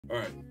All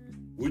right.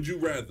 Would you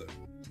rather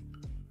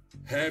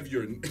have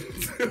your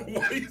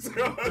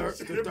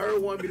the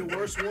third one be the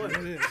worst one?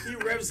 He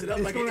revs it up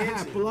It's like gonna an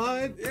have engine.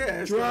 blood,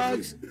 Yeah,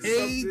 drugs,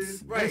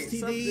 AIDS, right,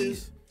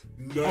 STDs,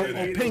 None of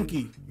that.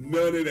 pinky.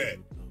 None of that.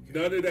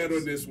 None of that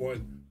on this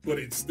one, but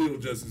it's still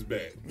just as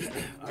bad.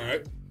 All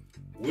right.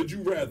 Would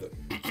you rather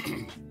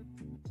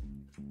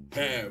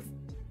have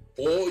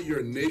all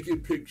your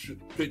naked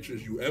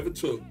pictures you ever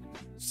took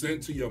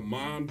sent to your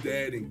mom,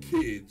 dad, and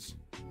kids,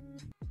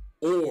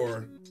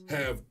 or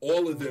have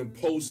all of them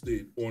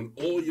posted on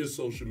all your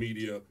social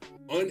media,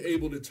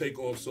 unable to take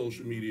off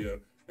social media,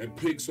 and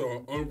pics are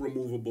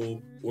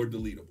unremovable or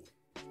deletable?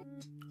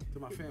 To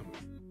my family.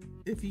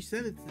 If you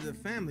send it to the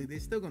family, they're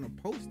still gonna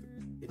post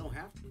it. They don't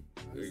have to.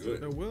 There you go.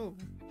 They will.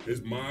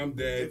 His mom,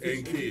 dad, and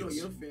If you know kids.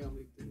 your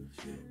family, then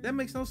shit. That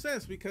makes no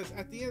sense because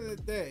at the end of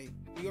the day,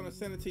 you're gonna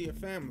send it to your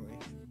family.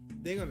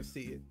 They're gonna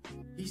see it.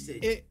 He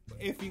said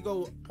If you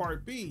go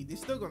part B, they're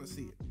still gonna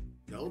see it.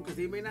 no, because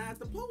they may not have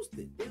to post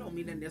it. They don't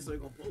mean that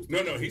necessarily gonna post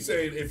it. No, he's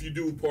saying if you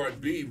do part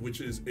B,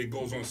 which is it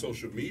goes on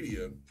social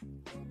media,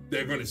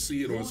 they're going to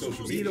see it on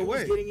social media. Either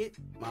way. Getting it.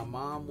 My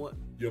mom, what?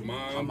 Your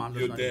My mom, mom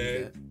your does not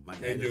use dad, that. My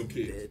dad and your is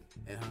kids.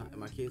 dead. And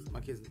my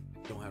kids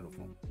don't have no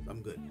phone.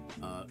 I'm good.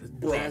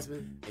 Bruh.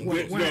 Jasmine,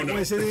 When No.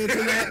 it's in the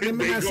internet, they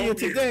may They not see gonna it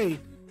get- today.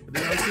 But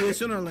they're gonna see it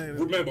sooner or later.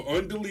 Remember,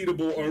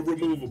 undeletable,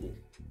 unremovable.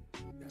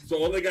 So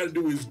all they got to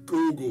do is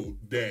Google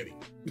daddy.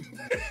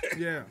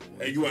 Yeah.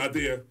 And you out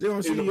there They're gonna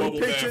in see the your bubble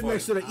picture bath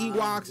next to like, the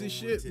Ewoks and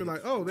shit. Be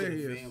like, oh, there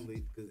he is.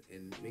 family,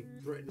 and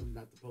threaten them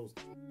not to post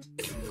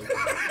it.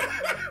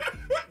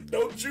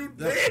 don't you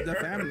dare. The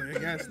family, I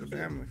guess. The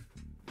family.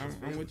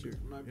 I'm with you.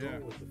 I'm not Yeah.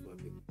 going with the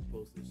fucking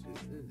posting shit.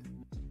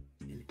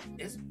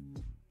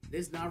 And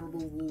that's not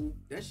removable.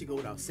 That should go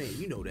without saying.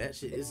 You know that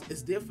shit.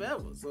 It's there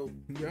forever. So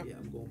Yep. yeah,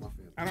 I'm going with my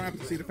family. I don't have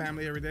to see the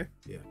family every day.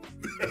 Yeah.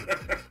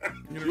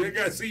 You ain't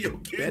got to see your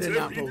kids Better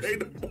not every day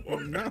post no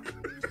more. No.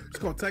 Just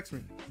gonna text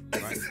me.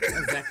 Right. That's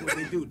exactly what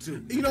they do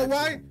too. You know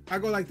why? I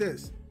go like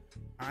this.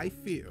 I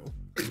feel.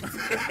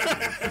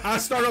 I'll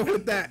start off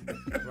with that.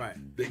 Right.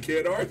 They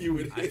can't argue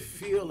with I it.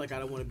 feel like I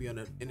don't want to be on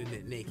the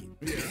internet naked.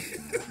 Yeah.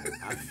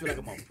 I feel like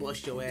I'm gonna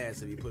bust your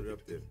ass if you put it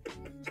up there.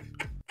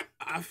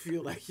 I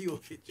feel like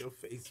you'll hit your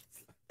face.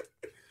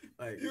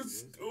 Like You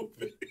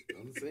stupid.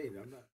 I'm saying, I'm not.